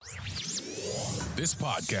This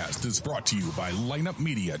podcast is brought to you by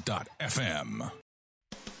lineupmedia.fm.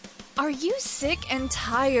 Are you sick and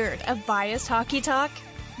tired of biased hockey talk?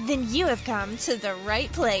 Then you have come to the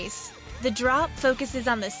right place. The Drop focuses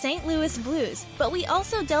on the St. Louis Blues, but we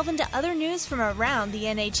also delve into other news from around the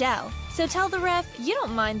NHL. So tell the ref you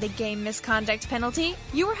don't mind the game misconduct penalty.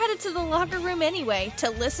 You were headed to the locker room anyway to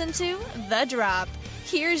listen to The Drop.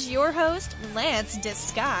 Here's your host, Lance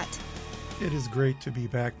Descott. It is great to be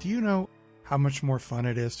back. Do you know how much more fun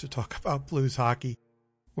it is to talk about Blues hockey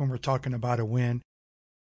when we're talking about a win,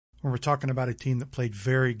 when we're talking about a team that played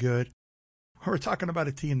very good, when we're talking about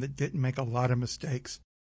a team that didn't make a lot of mistakes,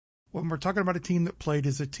 when we're talking about a team that played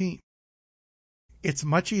as a team? It's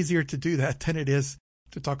much easier to do that than it is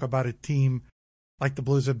to talk about a team like the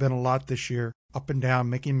Blues have been a lot this year, up and down,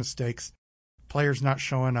 making mistakes, players not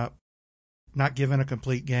showing up, not giving a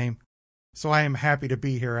complete game. So I am happy to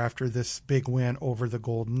be here after this big win over the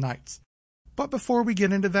Golden Knights. But before we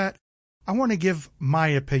get into that, I want to give my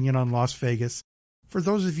opinion on Las Vegas for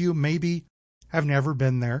those of you who maybe have never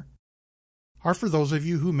been there, or for those of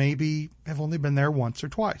you who maybe have only been there once or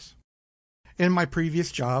twice. In my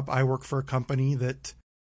previous job, I worked for a company that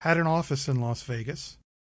had an office in Las Vegas,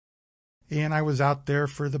 and I was out there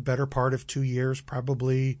for the better part of 2 years,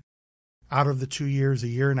 probably out of the 2 years, a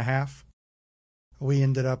year and a half. We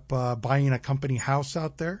ended up buying a company house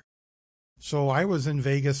out there. So I was in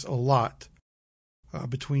Vegas a lot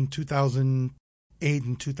between 2008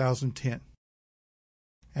 and 2010.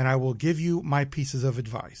 And I will give you my pieces of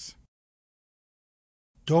advice.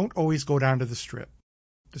 Don't always go down to the Strip.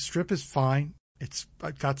 The Strip is fine. It's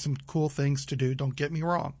got some cool things to do. Don't get me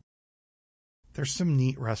wrong. There's some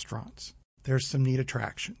neat restaurants. There's some neat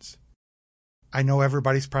attractions. I know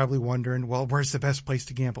everybody's probably wondering, well, where's the best place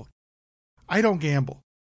to gamble? I don't gamble,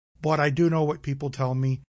 but I do know what people tell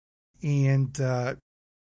me. And a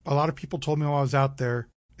lot of people told me while I was out there,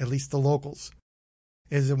 at least the locals,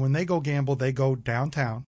 is that when they go gamble, they go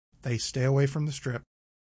downtown, they stay away from the Strip,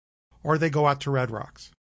 or they go out to Red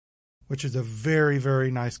Rocks, which is a very,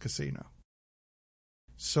 very nice casino.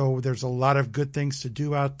 So there's a lot of good things to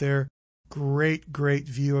do out there. Great, great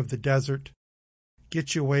view of the desert.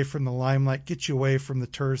 Get you away from the limelight, get you away from the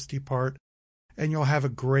touristy part, and you'll have a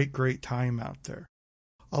great, great time out there.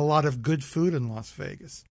 A lot of good food in Las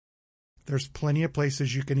Vegas. There's plenty of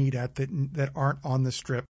places you can eat at that aren't on the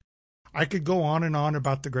Strip. I could go on and on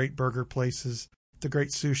about the great burger places, the great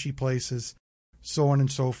sushi places, so on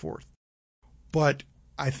and so forth. But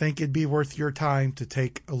I think it'd be worth your time to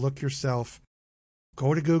take a look yourself.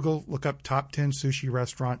 Go to Google, look up top 10 sushi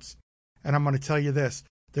restaurants, and I'm going to tell you this.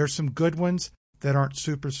 There's some good ones that aren't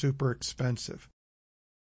super, super expensive.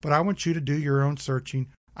 But I want you to do your own searching.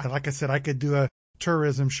 Like I said, I could do a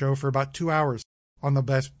tourism show for about 2 hours on the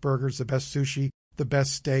best burgers, the best sushi, the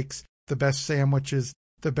best steaks, the best sandwiches,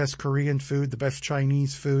 the best Korean food, the best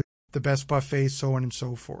Chinese food, the best buffets, so on and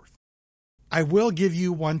so forth. I will give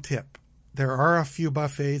you one tip. There are a few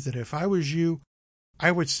buffets that if I was you,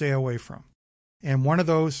 I would stay away from. And one of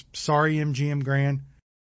those, sorry MGM Grand,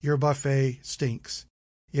 your buffet stinks.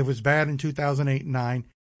 It was bad in 2008 and 9,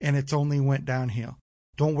 and it's only went downhill.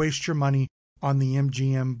 Don't waste your money on the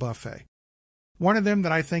MGM buffet. One of them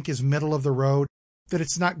that I think is middle of the road, that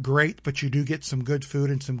it's not great, but you do get some good food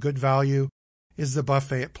and some good value, is the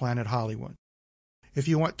buffet at Planet Hollywood. If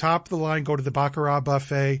you want top of the line, go to the Baccarat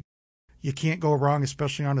buffet. You can't go wrong,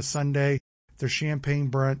 especially on a Sunday. Their champagne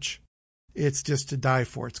brunch, it's just to die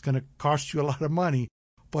for. It's going to cost you a lot of money,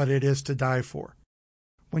 but it is to die for.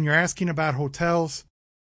 When you're asking about hotels,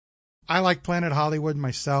 I like Planet Hollywood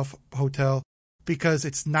myself, hotel, because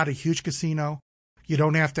it's not a huge casino. You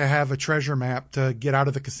don't have to have a treasure map to get out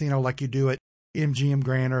of the casino like you do at MGM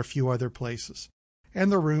Grand or a few other places. And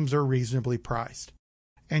the rooms are reasonably priced.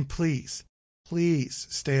 And please, please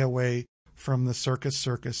stay away from the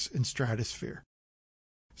Circus and Stratosphere.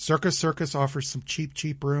 Circus offers some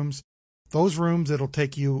cheap rooms. Those rooms, it'll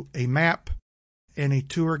take you a map and a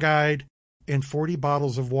tour guide and 40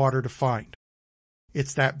 bottles of water to find.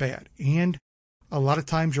 It's that bad. And a lot of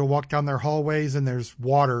times you'll walk down their hallways and there's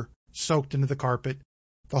water soaked into the carpet.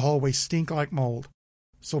 The hallways stink like mold.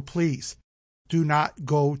 So please, do not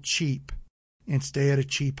go cheap and stay at a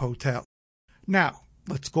cheap hotel. Now,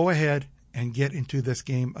 let's go ahead and get into this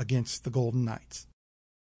game against the Golden Knights.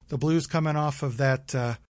 The Blues coming off of that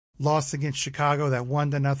loss against Chicago, that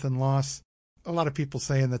 1-0 loss. A lot of people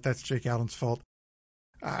saying that that's Jake Allen's fault.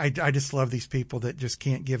 I just love these people that just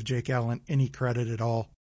can't give Jake Allen any credit at all.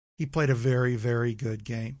 He played a very, very good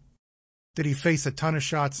game. Did he face a ton of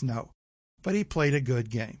shots? No. But he played a good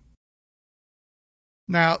game.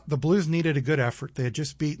 Now, the Blues needed a good effort. They had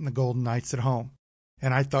just beaten the Golden Knights at home.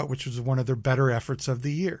 and I thought which was one of their better efforts of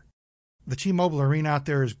the year. The T-Mobile Arena out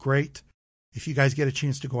there is great. If you guys get a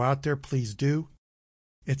chance to go out there, please do.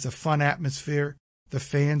 It's a fun atmosphere. The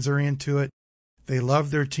fans are into it. They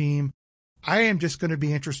love their team. I am just going to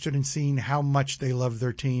be interested in seeing how much they love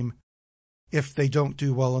their team if they don't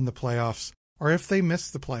do well in the playoffs or if they miss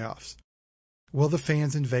the playoffs. Will the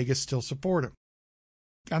fans in Vegas still support them?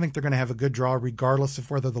 I think they're going to have a good draw regardless of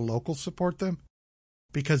whether the locals support them,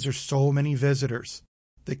 because there's so many visitors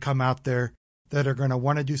that come out there that are going to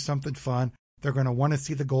want to do something fun. They're going to want to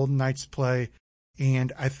see the Golden Knights play,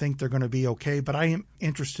 and I think they're going to be okay, but I am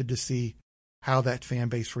interested to see how that fan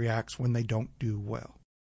base reacts when they don't do well.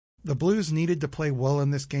 The Blues needed to play well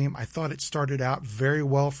in this game. I thought it started out very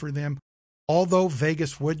well for them. Although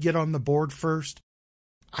Vegas would get on the board first,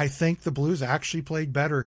 I think the Blues actually played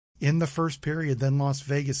better in the first period than Las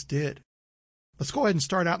Vegas did. Let's go ahead and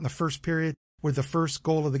start out in the first period with the first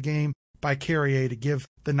goal of the game by Carrier to give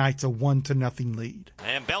the Knights a 1-0 lead.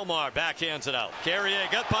 And Belmar backhands it out. Carrier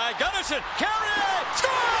got by Gunnarsson. Carrier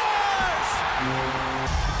scores!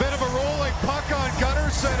 Bit of a rolling puck on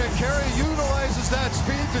Gunnarsson, and Carrier utilizes that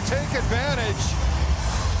speed to take advantage.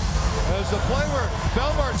 As the play where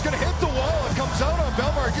Belmar is going to hit the wall, it comes out on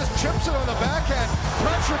Belmar, just chips it on the backhand.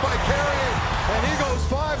 Pressure by Carrier, and he goes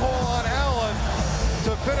 5-hole on Allen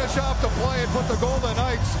to finish off the play and put the Golden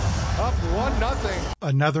Knights up 1-0.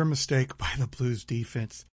 Another mistake by the Blues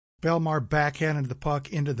defense. Belmar backhanded the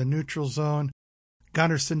puck into the neutral zone.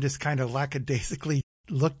 Gunnarsson just kind of lackadaisically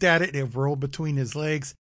looked at it. It rolled between his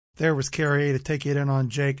legs. There was Carrier to take it in on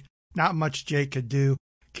Jake. Not much Jake could do.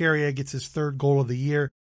 Carrier gets his third goal of the year.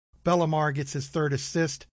 Bellemare gets his third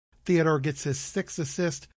assist. Theodore gets his sixth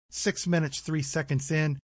assist. 6 minutes, 3 seconds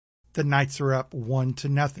in. The Knights are up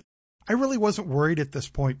 1-0. I really wasn't worried at this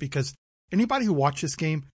point because anybody who watched this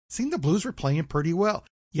game seen the Blues were playing pretty well.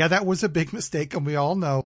 Yeah, that was a big mistake, and we all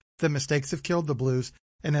know that mistakes have killed the Blues.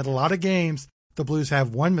 And in a lot of games, the Blues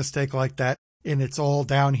have one mistake like that, and it's all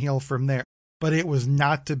downhill from there. But it was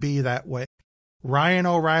not to be that way. Ryan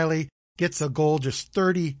O'Reilly gets a goal just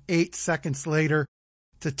 38 seconds later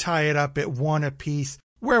to tie it up at 1 apiece.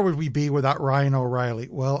 Where would we be without Ryan O'Reilly?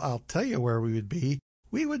 Well, I'll tell you where we would be.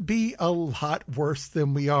 We would be a lot worse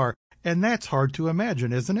than we are. And that's hard to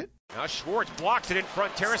imagine, isn't it? Now Schwartz blocks it in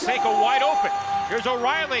front. Tarasenko wide open. Here's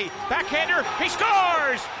O'Reilly. Backhander. He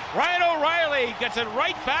scores! Ryan O'Reilly gets it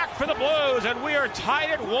right back for the Blues, and we are tied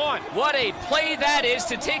at 1. What a play that is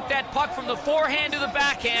to take that puck from the forehand to the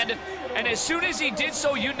backhand. And as soon as he did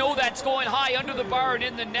so, you know that's going high under the bar and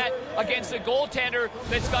in the net against a goaltender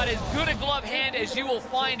that's got as good a glove hand as you will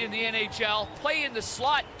find in the NHL. Play in the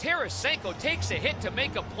slot. Tarasenko takes a hit to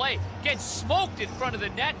make a play. Gets smoked in front of the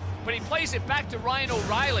net, but he plays it back to Ryan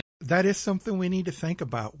O'Reilly. That is something we need to think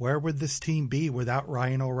about. Where would this team be without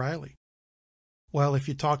Ryan O'Reilly? Well, if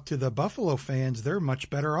you talk to the Buffalo fans, they're much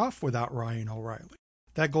better off without Ryan O'Reilly.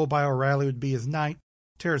 That goal by O'Reilly would be his 9th.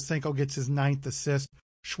 Tarasenko gets his 9th assist.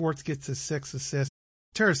 Schwartz gets his 6th assist.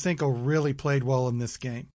 Tarasenko really played well in this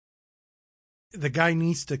game. The guy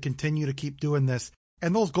needs to continue to keep doing this,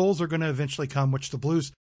 and those goals are going to eventually come, which the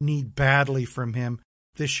Blues need badly from him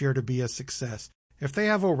this year to be a success. If they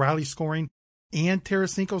have O'Reilly scoring and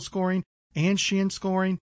Tarasenko scoring and Sheehan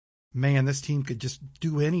scoring, man, this team could just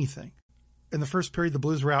do anything. In the first period, the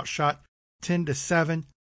Blues were outshot 10-7.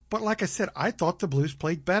 But like I said, I thought the Blues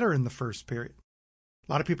played better in the first period.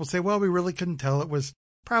 A lot of people say, well, we really couldn't tell. It was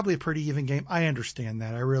probably a pretty even game. I understand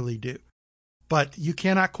that. I really do. But you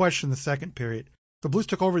cannot question the second period. The Blues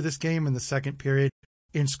took over this game in the second period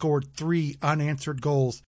and scored 3 unanswered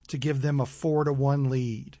goals to give them a 4-1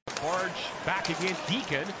 lead. Barge back again.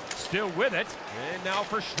 Deacon still with it. And now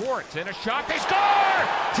for Schwartz. And a shot. They score!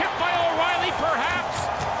 Tipped by O'Reilly, perhaps.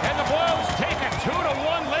 And the Blues take a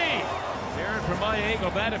 2-1 lead. Aaron, from my angle,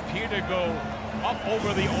 that appeared to go up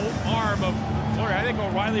over the arm of Fleury. I think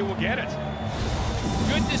O'Reilly will get it.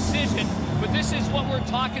 Good decision, but this is what we're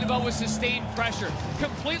talking about with sustained pressure.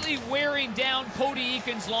 Completely wearing down Cody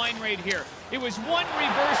Eakin's line right here. It was one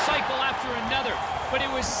reverse cycle after another, but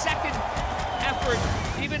it was second effort.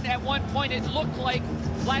 Even at one point, it looked like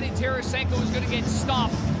Vladimir Tarasenko was going to get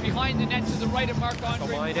stopped behind the net to the right of Marc-Andre.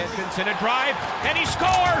 The line entrance and a drive, and he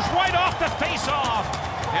scores right off the face-off.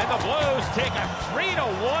 And the Blues take a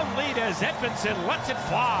 3-1 lead as Edmondson lets it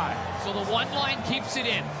fly. So the one line keeps it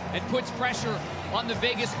in and puts pressure on the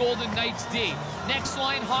Vegas Golden Knights D. Next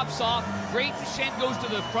line hops off. Great Shen goes to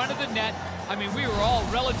the front of the net. I mean, we were all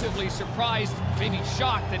relatively surprised, maybe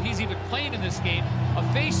shocked that he's even playing in this game.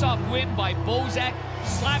 A face-off win by Bozak.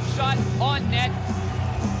 Slap shot on net.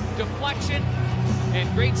 Deflection.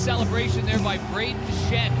 And great celebration there by Braden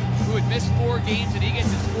Shen, who had missed 4 games, and he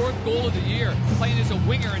gets his 4th goal of the year, playing as a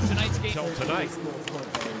winger in tonight's game. Till tonight.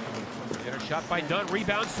 And a shot by Dunn,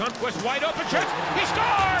 rebound, Sundqvist, wide open chance, he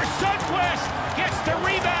scores! Sundqvist gets the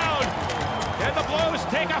rebound! And the Blues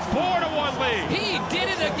take a 4-1 lead. He did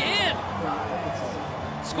it again!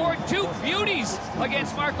 Scored 2 beauties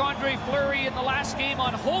against Marc-Andre Fleury in the last game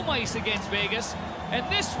on home ice against Vegas. And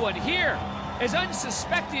this one here, as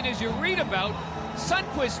unsuspecting as you read about,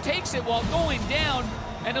 Sundqvist takes it while going down,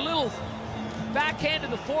 and a little backhand to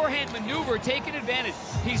the forehand maneuver, taking advantage.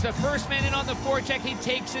 He's the first man in on the forecheck. He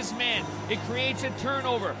takes his man. It creates a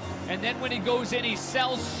turnover. And then when he goes in, he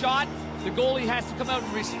sells shot. The goalie has to come out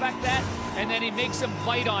and respect that, and then he makes him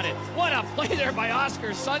bite on it. What a play there by Oscar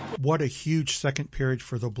Sundqvist. What a huge second period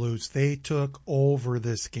for the Blues. They took over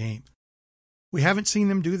this game. We haven't seen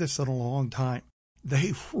them do this in a long time.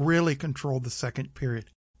 They really controlled the second period.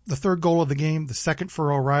 The third goal of the game, the second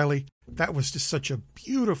for O'Reilly, that was just such a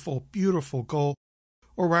beautiful, beautiful goal.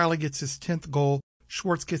 O'Reilly gets his 10th goal.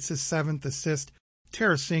 Schwartz gets his 7th assist.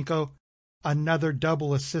 Tarasenko, another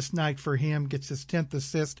double assist night for him, gets his 10th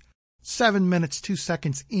assist. 7 minutes, 2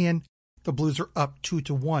 seconds in, the Blues are up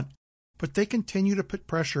 2-1. But they continue to put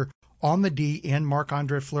pressure on the D and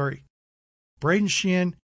Marc-Andre Fleury. Braden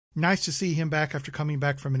Shen, nice to see him back after coming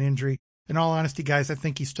back from an injury. In all honesty, guys, I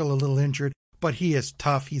think he's still a little injured, but he is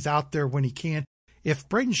tough. He's out there when he can. If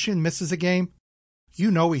Braden Shen misses a game, you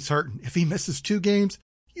know he's hurting. If he misses 2 games,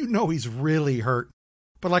 you know he's really hurt.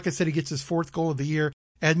 But like I said, he gets his 4th goal of the year.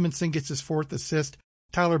 Edmondson gets his 4th assist.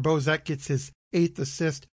 Tyler Bozak gets his 8th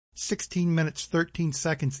assist. 16 minutes, 13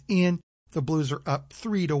 seconds in, the Blues are up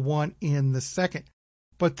 3-1 in the second.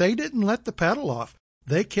 But they didn't let the pedal off.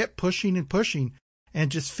 They kept pushing and pushing.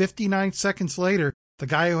 And just 59 seconds later, the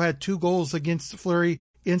guy who had 2 goals against Fleury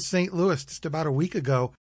in St. Louis just about a week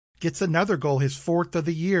ago gets another goal, his 4th of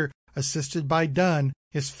the year, assisted by Dunn,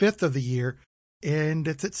 his 5th of the year. And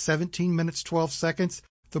it's at 17 minutes, 12 seconds.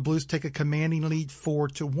 The Blues take a commanding lead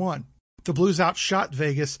 4-1. The Blues outshot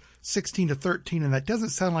Vegas 16-13, and that doesn't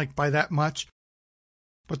sound like by that much,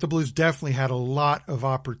 but the Blues definitely had a lot of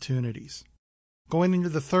opportunities. Going into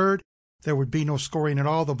the third, there would be no scoring at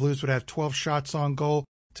all. The Blues would have 12 shots on goal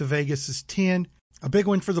to Vegas's 10. A big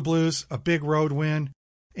win for the Blues, a big road win,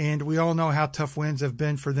 and we all know how tough wins have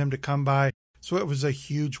been for them to come by, so it was a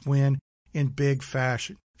huge win in big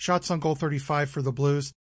fashion. Shots on goal 35 for the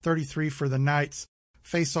Blues, 33 for the Knights.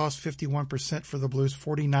 Face-offs 51% for the Blues,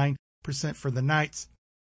 49% for the Knights.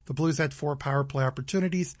 The Blues had 4 power play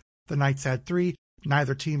opportunities. The Knights had 3.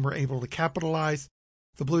 Neither team were able to capitalize.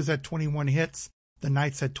 The Blues had 21 hits. The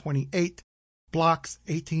Knights had 28. Blocks,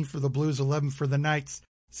 18 for the Blues, 11 for the Knights.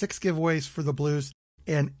 6 giveaways for the Blues,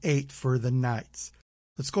 and 8 for the Knights.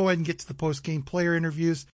 Let's go ahead and get to the post-game player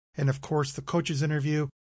interviews and, of course, the coach's interview.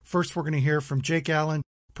 First, we're going to hear from Jake Allen,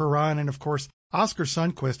 Perron, and, of course, Oscar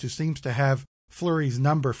Sundqvist, who seems to have Fleury's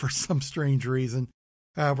number for some strange reason.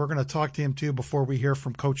 We're going to talk to him, too, before we hear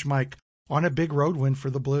from Coach Mike on a big road win for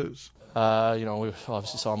the Blues. We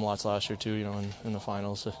obviously saw them lots last year, too, in the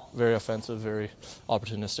finals. A very offensive, very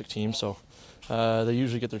opportunistic team. So they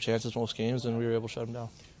usually get their chances most games, and we were able to shut them down.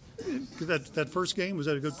 That first game, was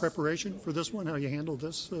that a good preparation for this one, how you handled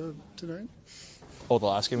this tonight? Oh, the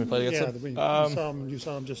last game we played against them? You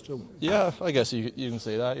saw them just to... Yeah, I guess you can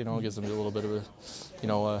say that. It gives them a little bit of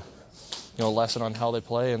a lesson on how they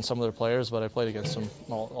play and some of their players, but I played against them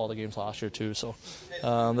all the games last year too. So they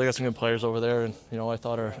got some good players over there, and I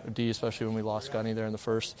thought our D, especially when we lost Gunny there in the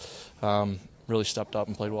first, really stepped up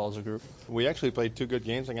and played well as a group. We actually played 2 good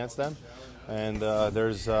games against them, and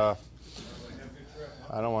there's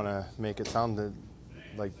I don't want to make it sound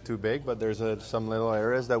like too big, but there's some little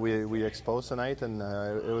areas that we exposed tonight, and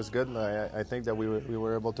it was good. I think that we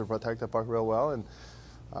were able to protect the puck real well, and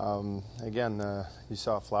again, you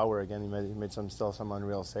saw Flower again. He made some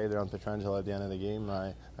unreal save there on Pietrangelo at the end of the game.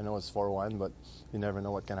 I know it's 4-1, but you never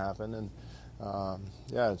know what can happen. And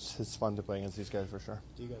it's fun to play against these guys for sure.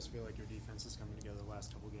 Do you guys feel like your defense is coming together the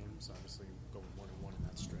last couple games? Obviously, going 1-1 in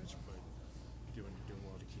that stretch, but doing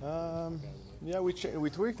well to keep. We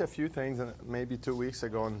tweaked a few things, and maybe 2 weeks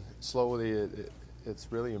ago, and slowly it's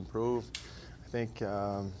really improved. I think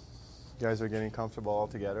guys are getting comfortable all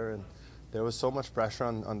together, and there was so much pressure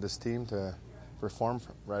on this team to perform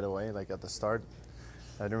right away, like at the start.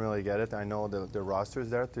 I didn't really get it. I know the roster's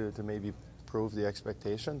there to maybe prove the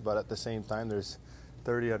expectation, but at the same time, there's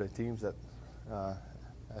 30 other teams that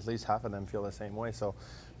at least half of them feel the same way. So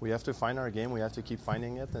we have to find our game. We have to keep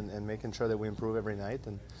finding it and making sure that we improve every night.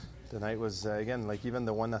 And tonight was, again, like even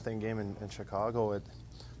the 1-0 game in Chicago,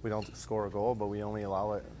 we don't score a goal, but we only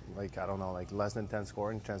allow it like less than 10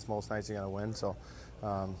 scoring chance. Most nights you're gonna win. So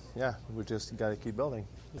we just got to keep building.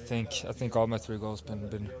 I think all my 3 goals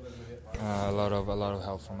been a lot of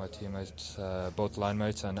help from my teammates, both line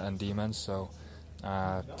mates and D-men. So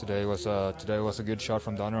today was a good shot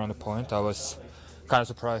from Donner on the point. I was kind of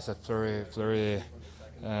surprised that Fleury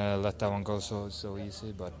let that one go so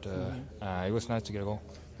easy, but it was nice to get a goal.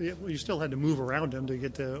 Yeah, well, you still had to move around him to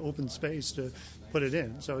get the open space to put it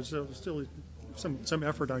in, so it's still some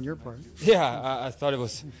effort on your part. Yeah, I thought it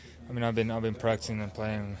was. I mean, I've been practicing and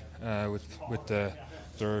playing with the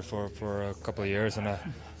Fleury for a couple of years, and I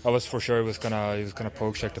was for sure he was gonna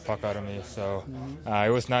poke check the puck out of me. So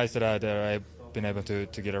it was nice that I've been able to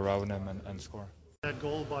get around him and score. That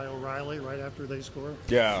goal by O'Reilly right after they score.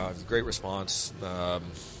 Yeah, great response.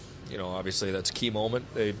 Obviously that's a key moment.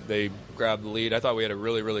 They grabbed the lead. I thought we had a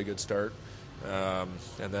really, really good start, and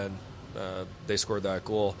then they scored that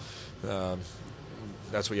goal.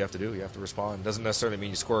 That's what you have to do. You have to respond. Doesn't necessarily mean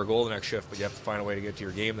you score a goal the next shift, but you have to find a way to get to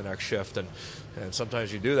your game the next shift. And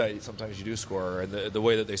sometimes you do that. Sometimes you do score. And the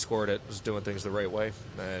way that they scored it was doing things the right way.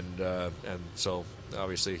 And so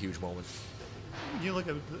obviously a huge moment. You look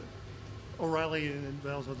at O'Reilly and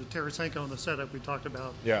also the Tarasenko in the setup we talked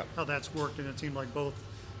about. Yeah. How that's worked, and it seemed like both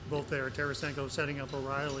there. Tarasenko setting up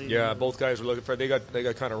O'Reilly. Yeah, both guys were looking for. They got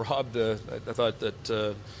kind of robbed. I thought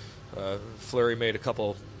that Fleury made a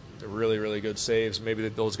couple really, really good saves. Maybe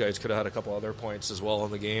those guys could have had a couple other points as well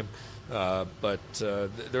in the game, but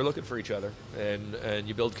they're looking for each other, and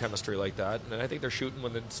you build chemistry like that. And I think they're shooting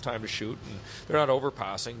when it's time to shoot, and they're not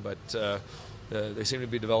overpassing, but they seem to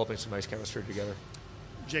be developing some nice chemistry together.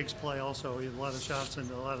 Jake's play also, he had a lot of shots and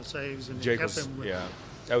a lot of saves, and Jake kept was him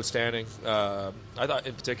outstanding. I thought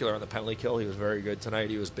in particular on the penalty kill he was very good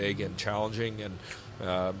tonight. He was big and challenging, and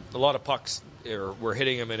a lot of pucks were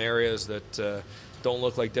hitting him in areas that don't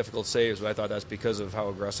look like difficult saves, but I thought that's because of how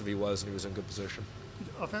aggressive he was, and he was in good position.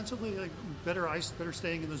 Offensively, better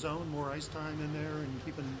staying in the zone, more ice time in there, and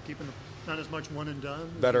keeping not as much one and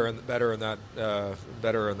done. Better in that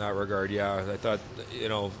regard. Yeah, I thought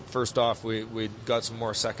first off we got some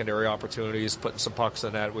more secondary opportunities, putting some pucks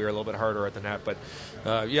in the net. We were a little bit harder at the net, but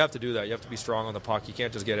you have to do that. You have to be strong on the puck. You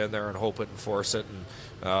can't just get in there and hope it and force it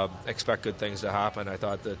and expect good things to happen. I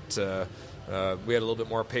thought that. We had a little bit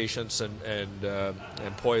more patience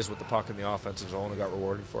and poise with the puck in the offensive zone and got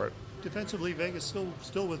rewarded for it. Defensively, Vegas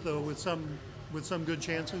still with some good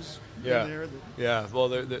chances in there. Yeah. Well,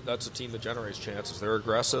 that's a team that generates chances. They're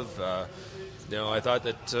aggressive. I thought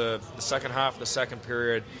that the second half, the second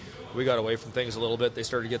period, we got away from things a little bit. They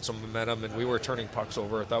started to get some momentum, and we were turning pucks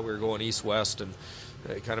over. I thought we were going east-west and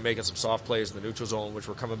kind of making some soft plays in the neutral zone, which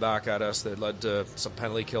were coming back at us. That led to some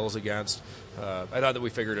penalty kills against. I thought that we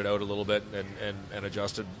figured it out a little bit and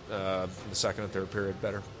adjusted in the second and third period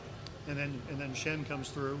better. And then Shen comes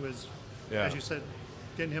through as you said,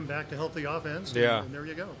 getting him back to help the offense. Yeah. And there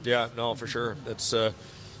you go. Yeah, no, for sure. It's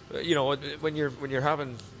when you're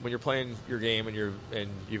playing your game and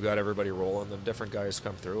you've got everybody rolling, then different guys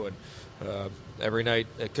come through, and every night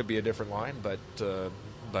it could be a different line, but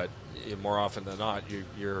more often than not,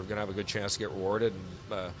 you're going to have a good chance to get rewarded.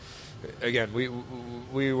 And again,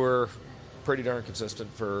 we were pretty darn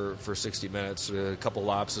consistent for 60 minutes. A couple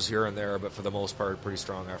lapses here and there, but for the most part, pretty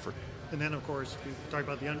strong effort. And then, of course, we talked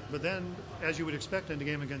about but then, as you would expect in the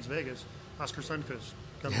game against Vegas, Oscar Sundqvist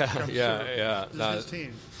comes through. Yeah. This is his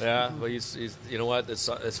team. Yeah, well, he's you know what?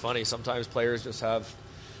 It's funny. Sometimes players just have.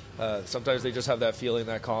 Sometimes they just have that feeling,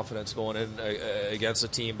 that confidence going in against a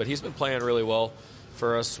team. But he's been playing really well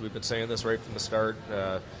for us. We've been saying this right from the start.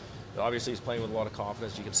 Obviously, he's playing with a lot of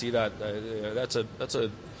confidence. You can see that.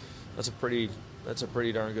 That's a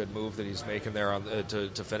pretty darn good move that he's making there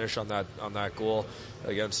to finish on that goal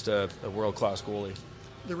against a world-class goalie.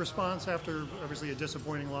 The response after obviously a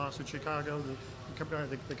disappointing loss at Chicago,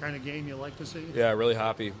 the kind of game you like to see. Yeah, really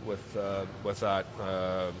happy with that.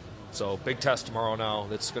 So big test tomorrow now.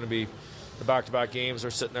 It's going to be the back-to-back games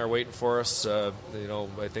are sitting there waiting for us. I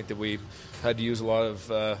think that we had to use a lot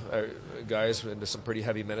of guys into some pretty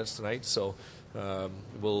heavy minutes tonight. So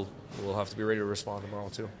we'll have to be ready to respond tomorrow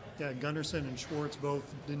too. Yeah, Gunnarsson and Schwartz both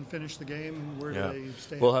didn't finish the game. Where do they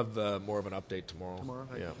stand? We'll have more of an update tomorrow.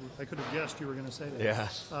 I could have guessed you were going to say that.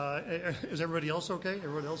 Yeah. Is everybody else okay?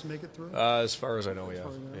 Everybody else make it through? As far as I know,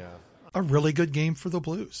 yeah. A really good game for the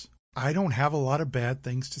Blues. I don't have a lot of bad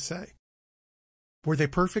things to say. Were they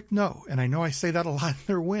perfect? No. And I know I say that a lot in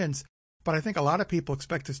their wins, but I think a lot of people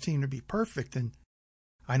expect this team to be perfect. And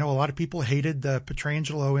I know a lot of people hated the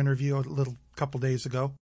Pietrangelo interview a couple days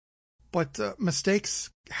ago. But mistakes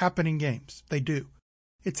happen in games. They do.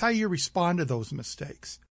 It's how you respond to those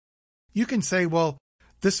mistakes. You can say, well,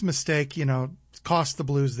 this mistake, cost the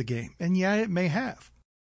Blues the game. And yeah, it may have.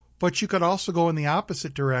 But you could also go in the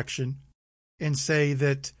opposite direction and say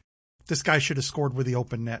that this guy should have scored with the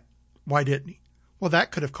open net. Why didn't he? Well,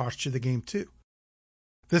 that could have cost you the game too.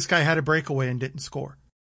 This guy had a breakaway and didn't score.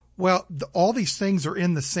 Well, all these things are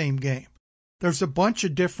in the same game. There's a bunch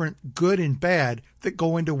of different good and bad that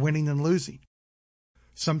go into winning and losing.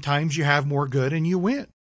 Sometimes you have more good and you win.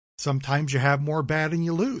 Sometimes you have more bad and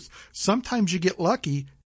you lose. Sometimes you get lucky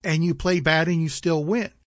and you play bad and you still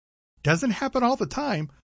win. Doesn't happen all the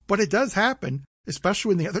time, but it does happen, especially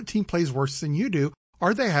when the other team plays worse than you do,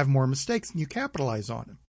 or they have more mistakes and you capitalize on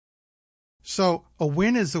them. So a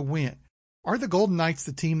win is a win. Are the Golden Knights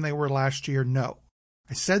the team they were last year? No.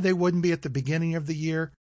 I said they wouldn't be at the beginning of the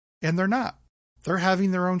year, and they're not. They're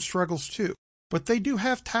having their own struggles too, but they do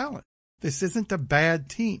have talent. This isn't a bad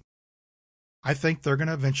team. I think they're going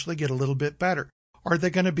to eventually get a little bit better. Are they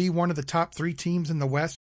going to be one of the top 3 teams in the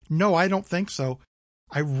West? No, I don't think so.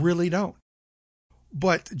 I really don't.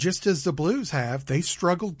 But just as the Blues have, they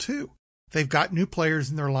struggled too. They've got new players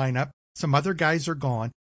in their lineup. Some other guys are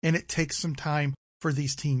gone, and it takes some time for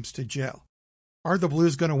these teams to gel. Are the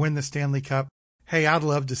Blues going to win the Stanley Cup? Hey, I'd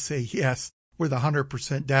love to say yes with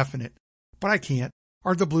 100% definite, but I can't.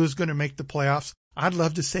 Are the Blues going to make the playoffs? I'd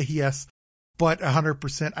love to say yes, but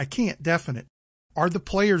 100% I can't definite. Are the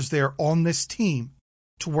players there on this team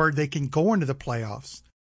to where they can go into the playoffs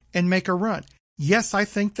and make a run? Yes, I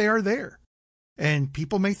think they are there. And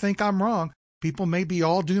people may think I'm wrong. People may be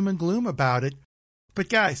all doom and gloom about it. But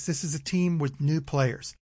guys, this is a team with new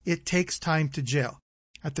players. It takes time to gel.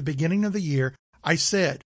 At the beginning of the year, I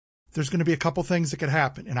said there's going to be a couple things that could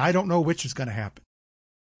happen, and I don't know which is going to happen.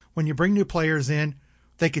 When you bring new players in,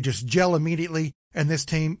 they could just gel immediately, and this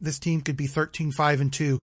team could be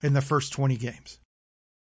 13-5-2 in the first 20 games.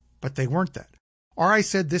 But they weren't that. Or I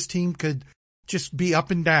said this team could just be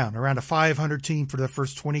up and down around a 500 team for the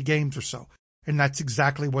first 20 games or so, and that's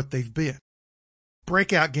exactly what they've been.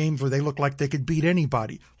 Breakout games where they look like they could beat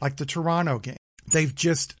anybody, like the Toronto game. They've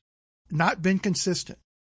just not been consistent.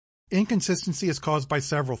 Inconsistency is caused by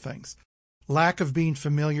several things. Lack of being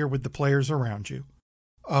familiar with the players around you.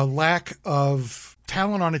 A lack of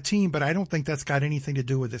talent on a team, but I don't think that's got anything to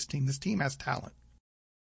do with this team. This team has talent.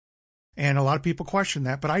 And a lot of people question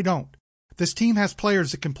that, but I don't. This team has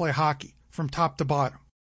players that can play hockey from top to bottom.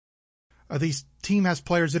 This team has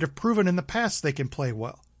players that have proven in the past they can play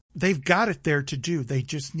well. They've got it there to do. They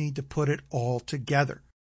just need to put it all together.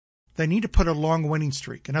 They need to put a long winning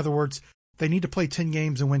streak. In other words, they need to play 10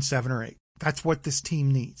 games and win 7 or 8. That's what this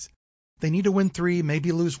team needs. They need to win 3,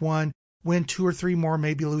 maybe lose 1, win 2 or 3 more,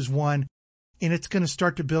 maybe lose 1. And it's going to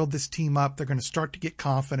start to build this team up. They're going to start to get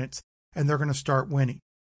confidence, and they're going to start winning,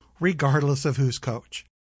 regardless of who's coach.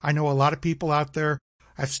 I know a lot of people out there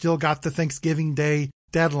have still got the Thanksgiving Day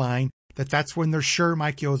deadline that's when they're sure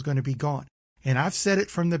Mike Yeo is going to be gone. And I've said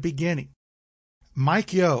it from the beginning.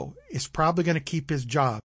 Mike Yeo is probably going to keep his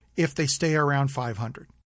job if they stay around 500.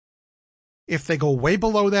 If they go way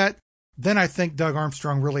below that, then I think Doug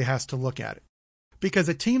Armstrong really has to look at it. Because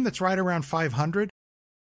a team that's right around 500,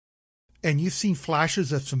 and you've seen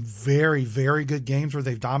flashes of some very, very good games where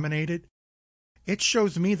they've dominated, it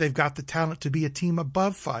shows me they've got the talent to be a team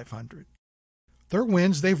above 500. Their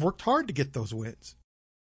wins, they've worked hard to get those wins.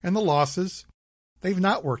 And the losses, they've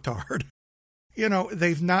not worked hard.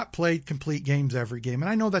 They've not played complete games every game. And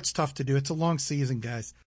I know that's tough to do. It's a long season,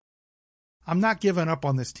 guys. I'm not giving up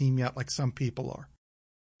on this team yet like some people are.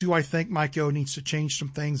 Do I think Mike Yeo needs to change some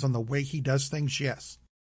things on the way he does things? Yes.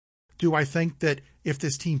 Do I think that if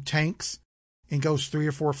this team tanks and goes 3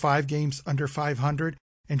 or 4 or 5 games under 500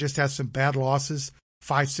 and just has some bad losses,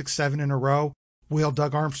 5, 6, 7 in a row, will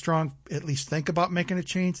Doug Armstrong at least think about making a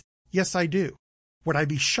change? Yes, I do. Would I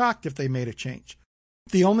be shocked if they made a change?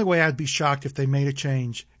 The only way I'd be shocked if they made a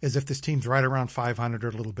change is if this team's right around 500 or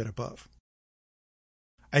a little bit above.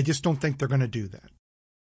 I just don't think they're going to do that.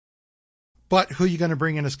 But who are you going to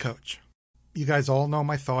bring in as coach? You guys all know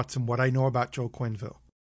my thoughts and what I know about Joe Quenneville.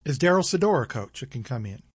 Is Daryl Sador a coach that can come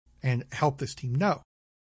in and help this team? No.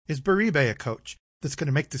 Is Baribe a coach that's going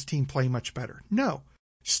to make this team play much better? No.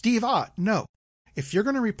 Steve Ott? No. If you're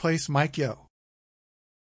going to replace Mike Yeo,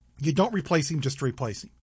 you don't replace him just to replace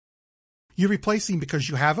him. You replace him because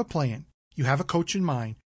you have a plan, you have a coach in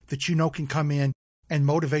mind that you know can come in and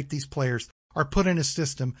motivate these players or put in a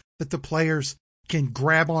system that the players can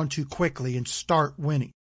grab onto quickly and start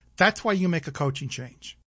winning. That's why you make a coaching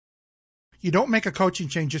change. You don't make a coaching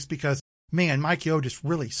change just because, man, Mike Yeo just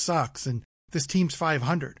really sucks and this team's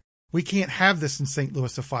 500. We can't have this in St.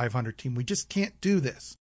 Louis, a 500 team. We just can't do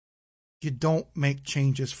this. You don't make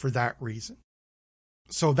changes for that reason.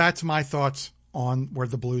 So that's my thoughts on where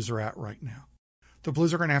the Blues are at right now. The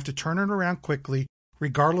Blues are going to have to turn it around quickly,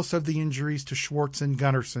 regardless of the injuries to Schwartz and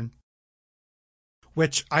Gunnarsson,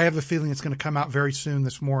 which I have a feeling it's going to come out very soon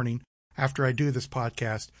this morning after I do this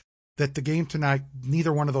podcast, that the game tonight,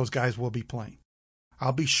 neither one of those guys will be playing.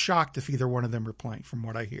 I'll be shocked if either one of them are playing, from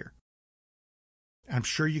what I hear. I'm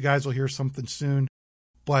sure you guys will hear something soon,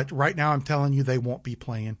 but right now I'm telling you they won't be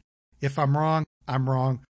playing. If I'm wrong, I'm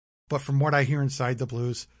wrong, but from what I hear inside the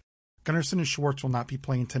Blues, Gunnarsson and Schwartz will not be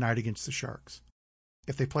playing tonight against the Sharks.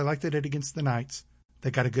 If they play like they did against the Knights, they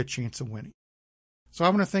got a good chance of winning. So I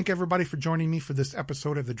want to thank everybody for joining me for this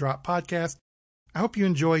episode of the Drop Podcast. I hope you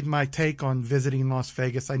enjoyed my take on visiting Las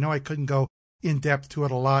Vegas. I know I couldn't go in depth to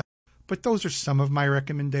it a lot, but those are some of my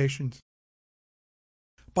recommendations.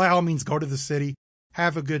 By all means, go to the city,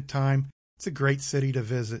 have a good time. It's a great city to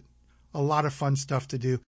visit. A lot of fun stuff to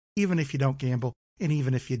do, even if you don't gamble and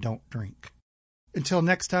even if you don't drink. Until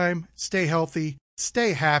next time, stay healthy,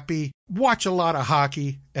 stay happy, watch a lot of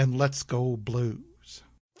hockey, and let's go Blues.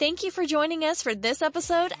 Thank you for joining us for this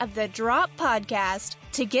episode of the Drop Podcast.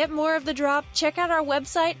 To get more of The Drop, check out our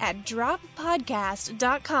website at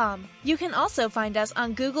droppodcast.com. You can also find us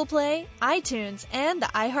on Google Play, iTunes, and the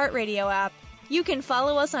iHeartRadio app. You can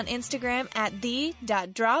follow us on Instagram at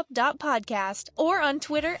the.drop.podcast or on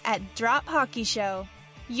Twitter at Drop Hockey Show.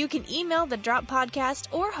 You can email the Drop Podcast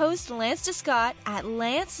or host Lance DeScott at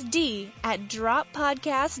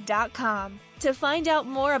lanced@droppodcast.com. To find out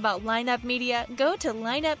more about Lineup Media, go to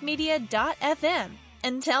lineupmedia.fm.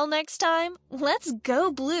 Until next time, let's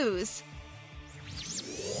go Blues!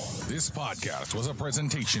 This podcast was a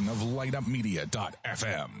presentation of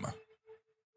lineupmedia.fm.